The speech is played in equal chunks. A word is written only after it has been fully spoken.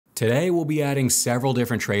Today, we'll be adding several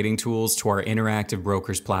different trading tools to our interactive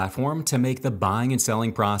brokers platform to make the buying and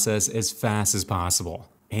selling process as fast as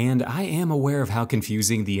possible. And I am aware of how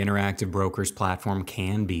confusing the interactive brokers platform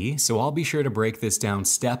can be, so I'll be sure to break this down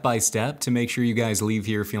step by step to make sure you guys leave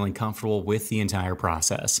here feeling comfortable with the entire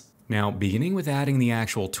process. Now, beginning with adding the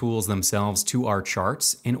actual tools themselves to our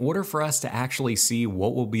charts, in order for us to actually see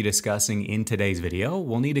what we'll be discussing in today's video,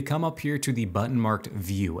 we'll need to come up here to the button marked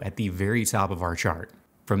View at the very top of our chart.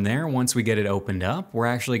 From there, once we get it opened up, we're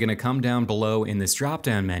actually going to come down below in this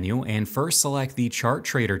drop-down menu and first select the Chart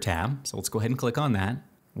Trader tab. So let's go ahead and click on that.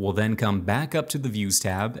 We'll then come back up to the Views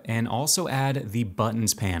tab and also add the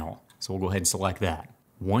Buttons panel. So we'll go ahead and select that.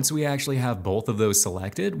 Once we actually have both of those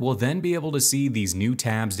selected, we'll then be able to see these new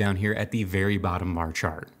tabs down here at the very bottom of our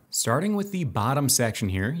chart. Starting with the bottom section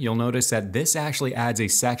here, you'll notice that this actually adds a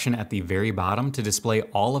section at the very bottom to display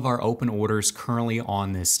all of our open orders currently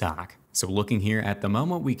on this stock. So looking here at the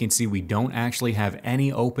moment, we can see we don't actually have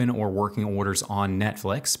any open or working orders on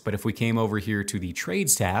Netflix, but if we came over here to the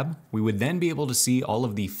Trades tab, we would then be able to see all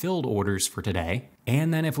of the filled orders for today.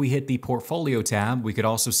 And then if we hit the Portfolio tab, we could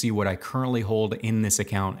also see what I currently hold in this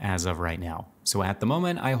account as of right now. So at the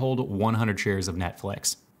moment, I hold 100 shares of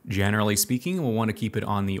Netflix. Generally speaking, we'll want to keep it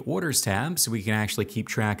on the Orders tab so we can actually keep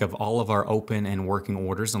track of all of our open and working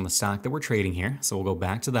orders on the stock that we're trading here. So we'll go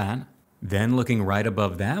back to that. Then looking right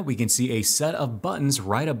above that, we can see a set of buttons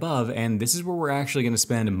right above, and this is where we're actually going to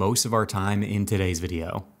spend most of our time in today's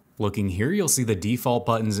video. Looking here, you'll see the default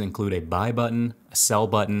buttons include a buy button, a sell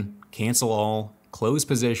button, cancel all, close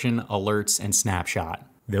position, alerts, and snapshot.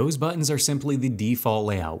 Those buttons are simply the default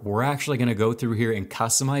layout. We're actually going to go through here and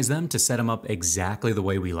customize them to set them up exactly the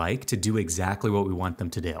way we like to do exactly what we want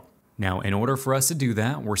them to do. Now, in order for us to do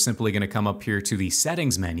that, we're simply going to come up here to the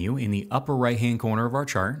Settings menu in the upper right-hand corner of our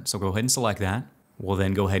chart. So go ahead and select that. We'll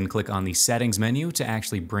then go ahead and click on the Settings menu to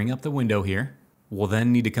actually bring up the window here. We'll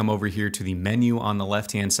then need to come over here to the menu on the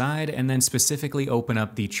left-hand side and then specifically open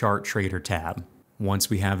up the Chart Trader tab. Once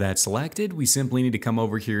we have that selected, we simply need to come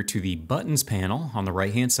over here to the Buttons panel on the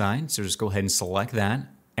right-hand side. So just go ahead and select that.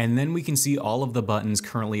 And then we can see all of the buttons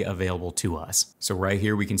currently available to us. So right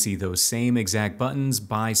here, we can see those same exact buttons,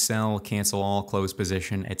 buy, sell, cancel all, close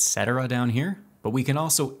position, etc. down here. But we can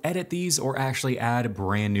also edit these or actually add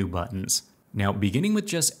brand new buttons. Now, beginning with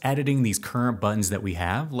just editing these current buttons that we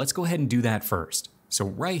have, let's go ahead and do that first. So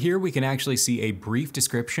right here, we can actually see a brief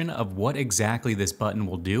description of what exactly this button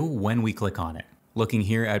will do when we click on it. Looking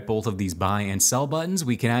here at both of these buy and sell buttons,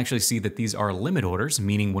 we can actually see that these are limit orders,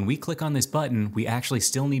 meaning when we click on this button, we actually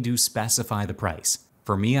still need to specify the price.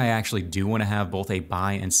 For me, I actually do want to have both a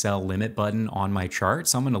buy and sell limit button on my chart,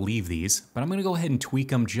 so I'm going to leave these, but I'm going to go ahead and tweak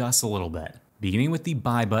them just a little bit. Beginning with the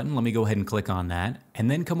buy button, let me go ahead and click on that,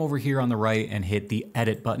 and then come over here on the right and hit the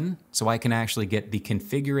edit button, so I can actually get the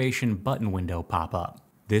configuration button window pop up.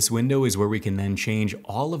 This window is where we can then change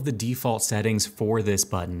all of the default settings for this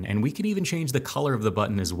button, and we can even change the color of the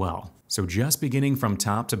button as well. So just beginning from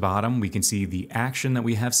top to bottom, we can see the action that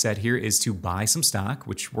we have set here is to buy some stock,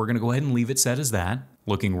 which we're going to go ahead and leave it set as that.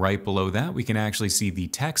 Looking right below that, we can actually see the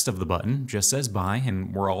text of the button just says buy,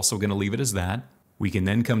 and we're also going to leave it as that. We can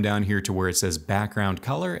then come down here to where it says background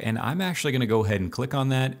color, and I'm actually going to go ahead and click on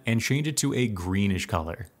that and change it to a greenish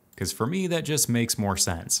color, because for me, that just makes more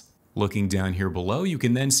sense. Looking down here below, you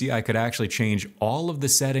can then see I could actually change all of the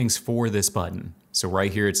settings for this button. So right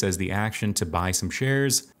here it says the action to buy some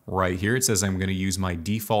shares. Right here it says I'm going to use my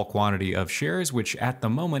default quantity of shares, which at the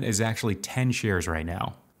moment is actually 10 shares right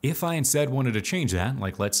now. If I instead wanted to change that,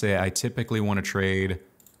 like let's say I typically want to trade,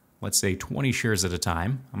 let's say 20 shares at a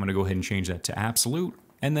time, I'm going to go ahead and change that to absolute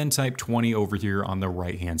and then type 20 over here on the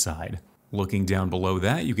right-hand side. Looking down below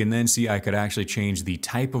that, you can then see I could actually change the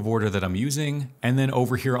type of order that I'm using. And then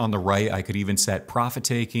over here on the right, I could even set profit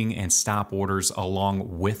taking and stop orders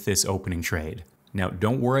along with this opening trade. Now,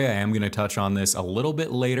 don't worry, I am going to touch on this a little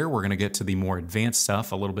bit later. We're going to get to the more advanced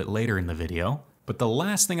stuff a little bit later in the video. But the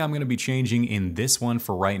last thing I'm going to be changing in this one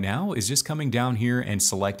for right now is just coming down here and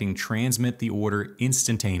selecting transmit the order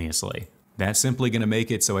instantaneously. That's simply going to make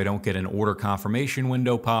it so I don't get an order confirmation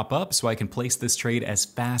window pop up so I can place this trade as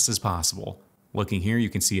fast as possible. Looking here, you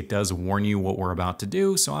can see it does warn you what we're about to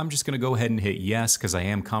do, so I'm just going to go ahead and hit yes because I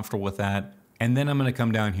am comfortable with that. And then I'm going to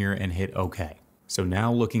come down here and hit OK. So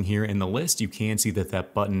now looking here in the list, you can see that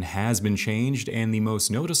that button has been changed, and the most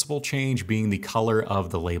noticeable change being the color of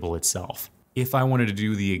the label itself. If I wanted to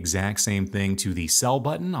do the exact same thing to the sell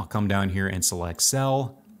button, I'll come down here and select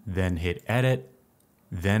sell, then hit edit.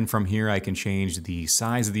 Then from here, I can change the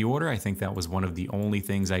size of the order. I think that was one of the only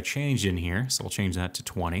things I changed in here, so I'll change that to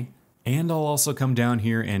 20. And I'll also come down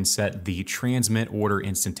here and set the transmit order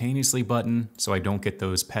instantaneously button so I don't get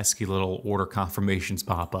those pesky little order confirmations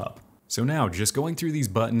pop up. So now, just going through these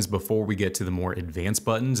buttons before we get to the more advanced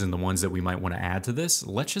buttons and the ones that we might want to add to this,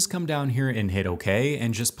 let's just come down here and hit OK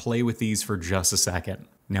and just play with these for just a second.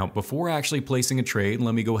 Now, before actually placing a trade,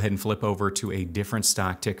 let me go ahead and flip over to a different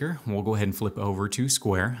stock ticker. We'll go ahead and flip over to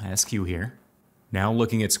Square, SQ here. Now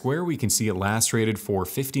looking at Square, we can see it last traded for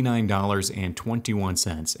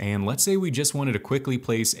 $59.21. And let's say we just wanted to quickly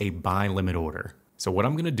place a buy limit order. So what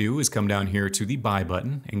I'm going to do is come down here to the buy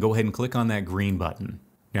button and go ahead and click on that green button.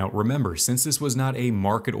 Now remember, since this was not a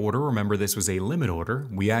market order, remember this was a limit order,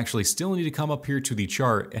 we actually still need to come up here to the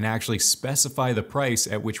chart and actually specify the price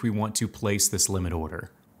at which we want to place this limit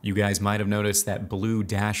order. You guys might have noticed that blue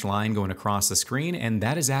dashed line going across the screen, and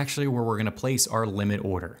that is actually where we're going to place our limit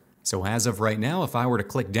order. So as of right now, if I were to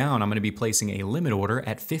click down, I'm going to be placing a limit order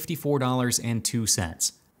at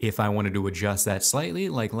 $54.02. If I wanted to adjust that slightly,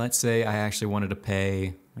 like let's say I actually wanted to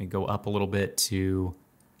pay, let me go up a little bit to,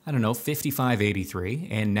 I don't know, $55.83.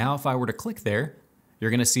 And now if I were to click there,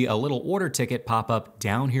 you're going to see a little order ticket pop up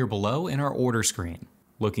down here below in our order screen.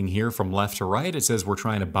 Looking here from left to right, it says we're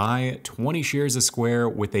trying to buy 20 shares of Square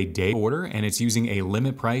with a day order, and it's using a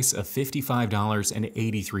limit price of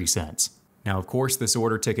 $55.83. Now, of course, this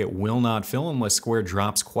order ticket will not fill unless Square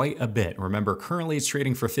drops quite a bit. Remember, currently it's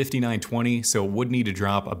trading for $59.20, so it would need to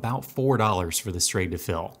drop about $4 for this trade to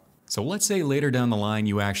fill. So let's say later down the line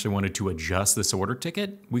you actually wanted to adjust this order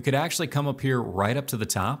ticket. We could actually come up here right up to the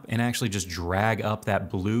top and actually just drag up that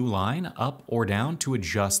blue line up or down to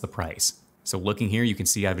adjust the price. So looking here, you can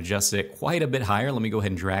see I've adjusted it quite a bit higher. Let me go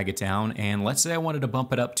ahead and drag it down. And let's say I wanted to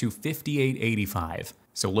bump it up to $58.85.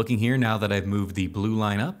 So looking here, now that I've moved the blue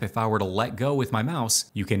line up, if I were to let go with my mouse,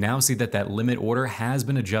 you can now see that that limit order has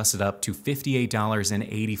been adjusted up to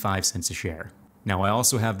 $58.85 a share. Now I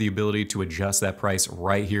also have the ability to adjust that price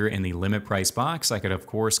right here in the limit price box. I could of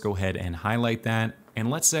course go ahead and highlight that. And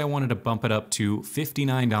let's say I wanted to bump it up to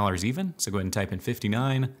 $59 even. So go ahead and type in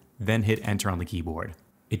 59, then hit enter on the keyboard.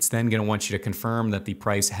 It's then going to want you to confirm that the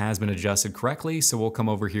price has been adjusted correctly, so we'll come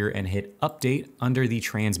over here and hit update under the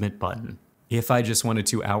transmit button. If I just wanted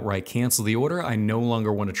to outright cancel the order, I no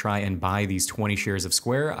longer want to try and buy these 20 shares of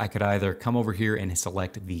Square. I could either come over here and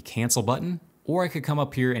select the cancel button, or I could come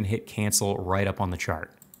up here and hit cancel right up on the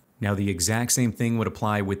chart. Now the exact same thing would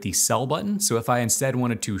apply with the sell button. So if I instead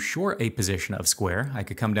wanted to short a position of Square, I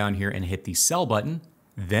could come down here and hit the sell button,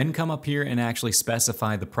 then come up here and actually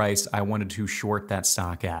specify the price I wanted to short that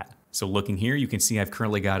stock at. So looking here, you can see I've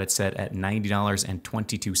currently got it set at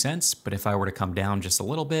 $90.22, but if I were to come down just a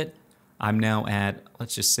little bit, I'm now at,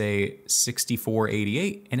 let's just say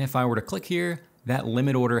 $64.88. And if I were to click here, that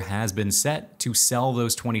limit order has been set to sell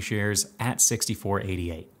those 20 shares at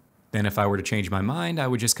 $64.88. Then if I were to change my mind, I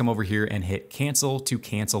would just come over here and hit cancel to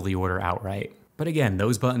cancel the order outright. But again,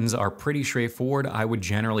 those buttons are pretty straightforward. I would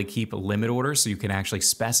generally keep a limit order so you can actually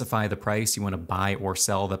specify the price you want to buy or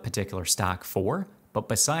sell the particular stock for. But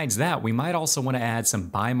besides that, we might also want to add some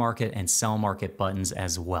buy market and sell market buttons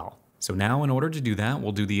as well. So now in order to do that,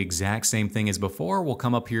 we'll do the exact same thing as before. We'll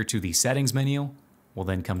come up here to the settings menu. We'll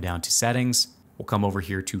then come down to settings. We'll come over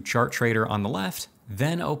here to chart trader on the left,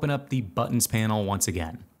 then open up the buttons panel once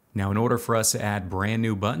again. Now, in order for us to add brand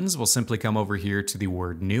new buttons, we'll simply come over here to the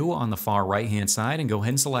word new on the far right-hand side and go ahead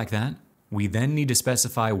and select that. We then need to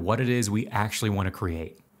specify what it is we actually want to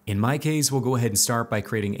create. In my case, we'll go ahead and start by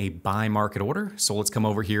creating a buy market order. So let's come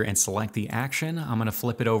over here and select the action. I'm going to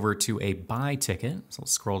flip it over to a buy ticket. So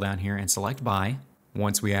let's scroll down here and select buy.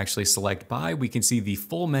 Once we actually select buy, we can see the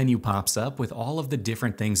full menu pops up with all of the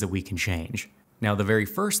different things that we can change. Now, the very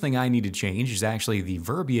first thing I need to change is actually the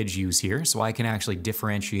verbiage used here, so I can actually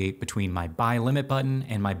differentiate between my buy limit button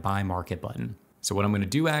and my buy market button. So what I'm going to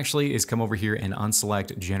do actually is come over here and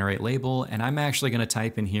unselect generate label, and I'm actually going to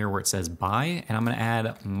type in here where it says buy, and I'm going to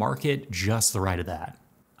add market just the right of that.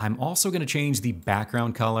 I'm also going to change the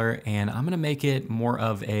background color, and I'm going to make it more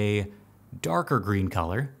of a darker green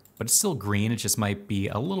color, but it's still green. It just might be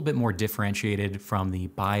a little bit more differentiated from the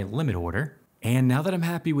buy limit order. And now that I'm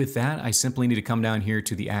happy with that, I simply need to come down here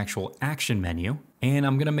to the actual action menu, and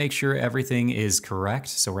I'm gonna make sure everything is correct.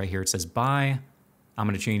 So right here it says buy. I'm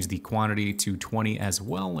gonna change the quantity to 20 as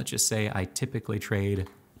well. Let's just say I typically trade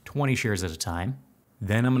 20 shares at a time.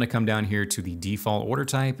 Then I'm gonna come down here to the default order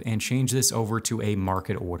type and change this over to a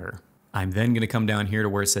market order. I'm then gonna come down here to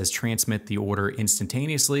where it says transmit the order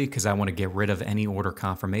instantaneously because I wanna get rid of any order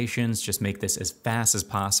confirmations, just make this as fast as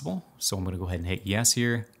possible. So I'm gonna go ahead and hit yes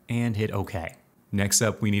here and hit OK. Next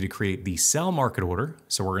up, we need to create the sell market order.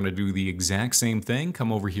 So we're gonna do the exact same thing,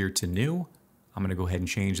 come over here to new, I'm gonna go ahead and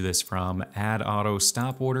change this from add auto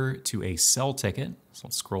stop order to a sell ticket. So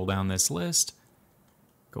let's scroll down this list,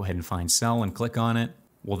 go ahead and find sell and click on it.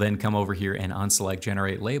 We'll then come over here and unselect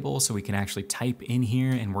generate label so we can actually type in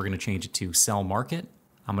here, and we're gonna change it to sell market.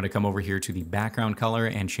 I'm gonna come over here to the background color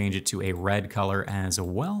and change it to a red color as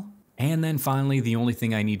well. And then finally, the only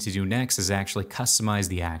thing I need to do next is actually customize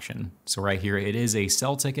the action. So right here, it is a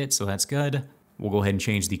sell ticket, so that's good. We'll go ahead and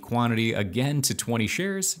change the quantity again to 20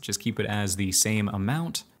 shares, just keep it as the same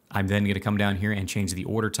amount. I'm then gonna come down here and change the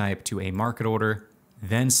order type to a market order,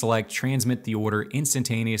 then select transmit the order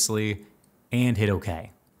instantaneously and hit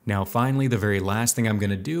OK. Now finally, the very last thing I'm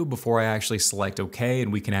gonna do before I actually select OK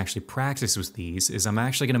and we can actually practice with these is I'm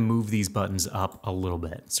actually gonna move these buttons up a little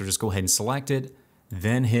bit. So just go ahead and select it,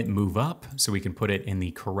 then hit move up so we can put it in the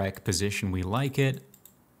correct position we like it.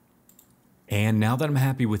 And now that I'm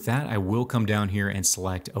happy with that, I will come down here and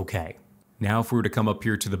select OK. Now if we were to come up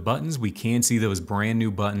here to the buttons, we can see those brand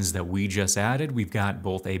new buttons that we just added. We've got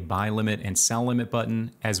both a buy limit and sell limit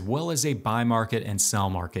button, as well as a buy market and sell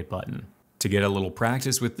market button. To get a little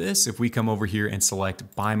practice with this, if we come over here and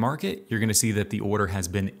select buy market, you're gonna see that the order has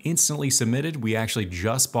been instantly submitted. We actually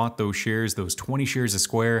just bought those shares, those 20 shares of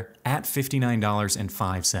Square at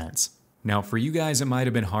 $59.05. Now for you guys, it might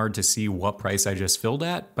have been hard to see what price I just filled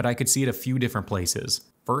at, but I could see it a few different places.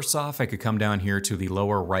 First off, I could come down here to the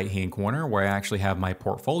lower right-hand corner where I actually have my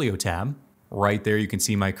portfolio tab. Right there, you can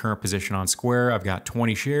see my current position on Square. I've got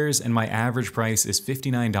 20 shares and my average price is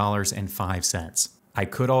 $59.05. I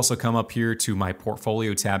could also come up here to my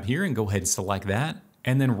portfolio tab here and go ahead and select that.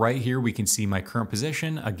 And then right here, we can see my current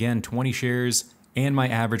position, again, 20 shares and my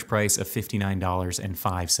average price of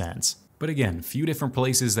 $59.05. But again, a few different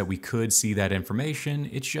places that we could see that information.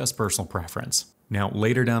 It's just personal preference. Now,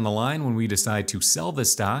 later down the line, when we decide to sell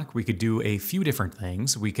this stock, we could do a few different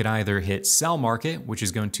things. We could either hit sell market, which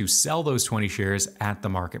is going to sell those 20 shares at the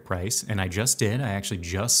market price. And I just did. I actually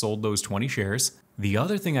just sold those 20 shares. The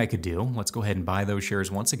other thing I could do, let's go ahead and buy those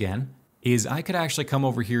shares once again, is I could actually come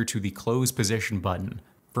over here to the close position button.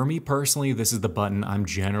 For me personally, this is the button I'm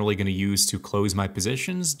generally going to use to close my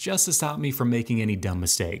positions just to stop me from making any dumb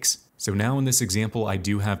mistakes. So now in this example, I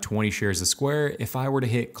do have 20 shares of Square. If I were to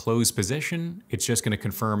hit close position, it's just going to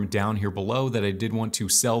confirm down here below that I did want to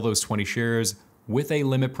sell those 20 shares with a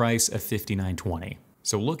limit price of $59.20.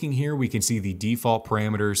 So looking here, we can see the default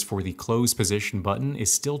parameters for the close position button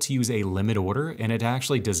is still to use a limit order, and it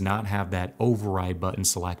actually does not have that override button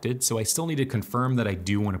selected. So I still need to confirm that I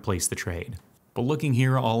do want to place the trade. But looking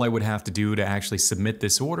here, all I would have to do to actually submit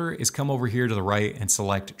this order is come over here to the right and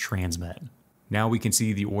select transmit. Now we can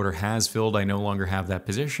see the order has filled. I no longer have that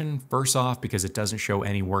position. First off, because it doesn't show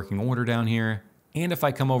any working order down here. And if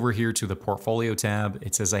I come over here to the portfolio tab,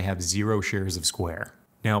 it says I have 0 shares of Square.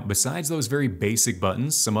 Now, besides those very basic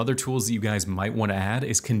buttons, some other tools that you guys might want to add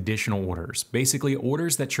is conditional orders. Basically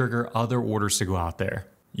orders that trigger other orders to go out there.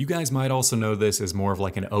 You guys might also know this as more of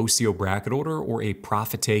like an OCO bracket order or a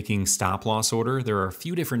profit-taking stop loss order. There are a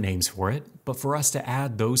few different names for it, but for us to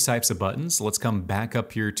add those types of buttons, let's come back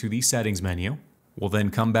up here to the settings menu. We'll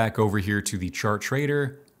then come back over here to the chart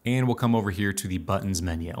trader, and we'll come over here to the buttons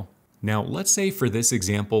menu. Now, let's say for this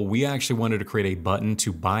example, we actually wanted to create a button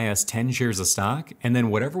to buy us 10 shares of stock, and then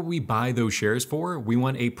whatever we buy those shares for, we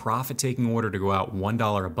want a profit-taking order to go out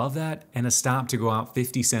 $1 above that and a stop to go out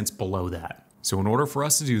 50 cents below that. So in order for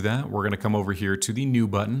us to do that, we're going to come over here to the new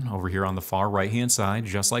button over here on the far right-hand side,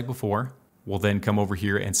 just like before. We'll then come over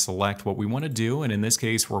here and select what we want to do, and in this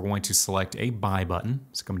case, we're going to select a buy button.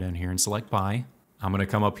 So come down here and select buy. I'm going to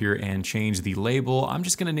come up here and change the label. I'm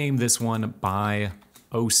just going to name this one buy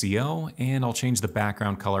OCO, and I'll change the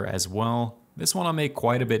background color as well. This one I'll make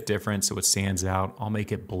quite a bit different so it stands out. I'll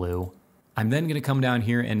make it blue. I'm then going to come down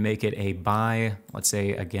here and make it a buy. Let's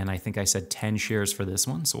say, again, I think I said 10 shares for this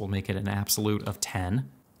one, so we'll make it an absolute of 10.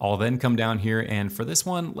 I'll then come down here, and for this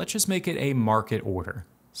one, let's just make it a market order.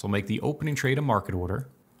 So we'll make the opening trade a market order.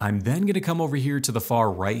 I'm then going to come over here to the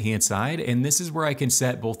far right-hand side, and this is where I can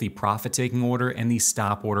set both the profit-taking order and the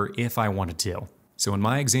stop order if I wanted to. So in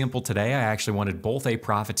my example today, I actually wanted both a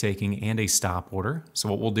profit-taking and a stop order. So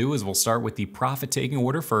what we'll do is we'll start with the profit-taking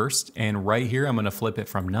order first, and right here I'm going to flip it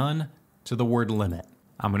from none to the word limit.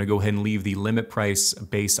 I'm going to go ahead and leave the limit price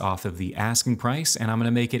based off of the asking price, and I'm going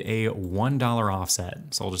to make it a $1 offset.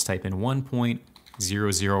 So I'll just type in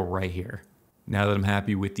 1.00 right here. Now that I'm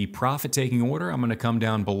happy with the profit-taking order, I'm going to come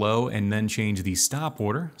down below and then change the stop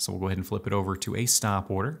order. So we'll go ahead and flip it over to a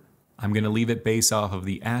stop order. I'm going to leave it based off of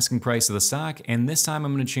the asking price of the stock, and this time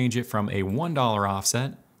I'm going to change it from a $1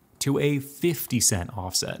 offset to a 50 cent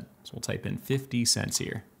offset. So we'll type in 50 cents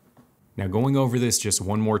here. Now going over this just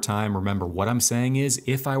one more time, remember what I'm saying is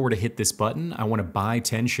if I were to hit this button, I want to buy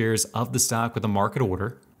 10 shares of the stock with a market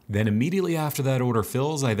order. Then immediately after that order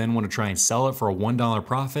fills, I then want to try and sell it for a $1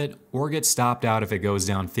 profit or get stopped out if it goes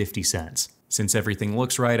down 50 cents. Since everything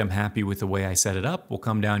looks right, I'm happy with the way I set it up. We'll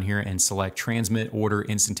come down here and select transmit order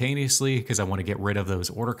instantaneously because I want to get rid of those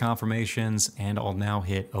order confirmations, and I'll now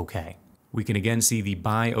hit OK. We can again see the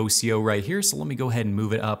buy OCO right here, so let me go ahead and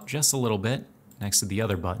move it up just a little bit next to the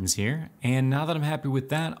other buttons here. And now that I'm happy with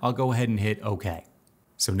that, I'll go ahead and hit OK.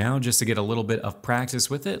 So now just to get a little bit of practice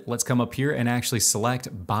with it, let's come up here and actually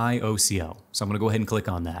select buy OCO. So I'm going to go ahead and click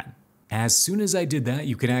on that. As soon as I did that,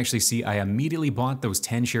 you can actually see I immediately bought those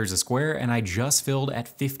 10 shares of Square and I just filled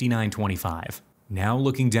at $59.25. Now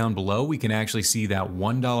looking down below, we can actually see that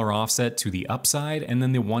 $1 offset to the upside and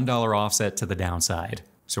then the $1 offset to the downside.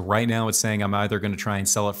 So right now it's saying I'm either going to try and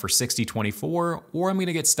sell it for $60.24 or I'm going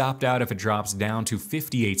to get stopped out if it drops down to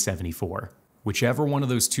 $58.74. Whichever one of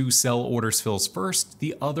those two sell orders fills first,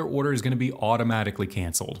 the other order is going to be automatically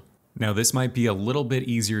canceled. Now this might be a little bit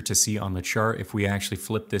easier to see on the chart if we actually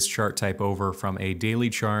flip this chart type over from a daily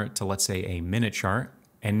chart to, let's say, a minute chart.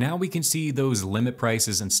 And now we can see those limit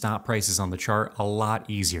prices and stop prices on the chart a lot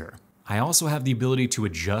easier. I also have the ability to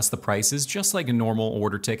adjust the prices just like a normal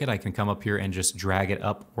order ticket. I can come up here and just drag it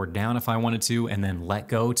up or down if I wanted to and then let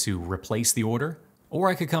go to replace the order. Or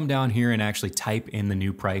I could come down here and actually type in the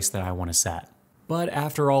new price that I want to set. But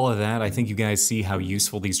after all of that, I think you guys see how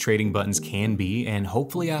useful these trading buttons can be, and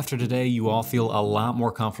hopefully after today you all feel a lot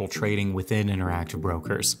more comfortable trading within Interactive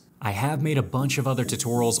Brokers. I have made a bunch of other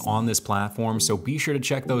tutorials on this platform, so be sure to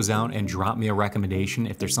check those out and drop me a recommendation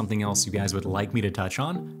if there's something else you guys would like me to touch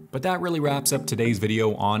on. But that really wraps up today's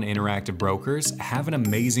video on Interactive Brokers. Have an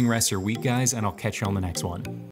amazing rest of your week, guys, and I'll catch you on the next one.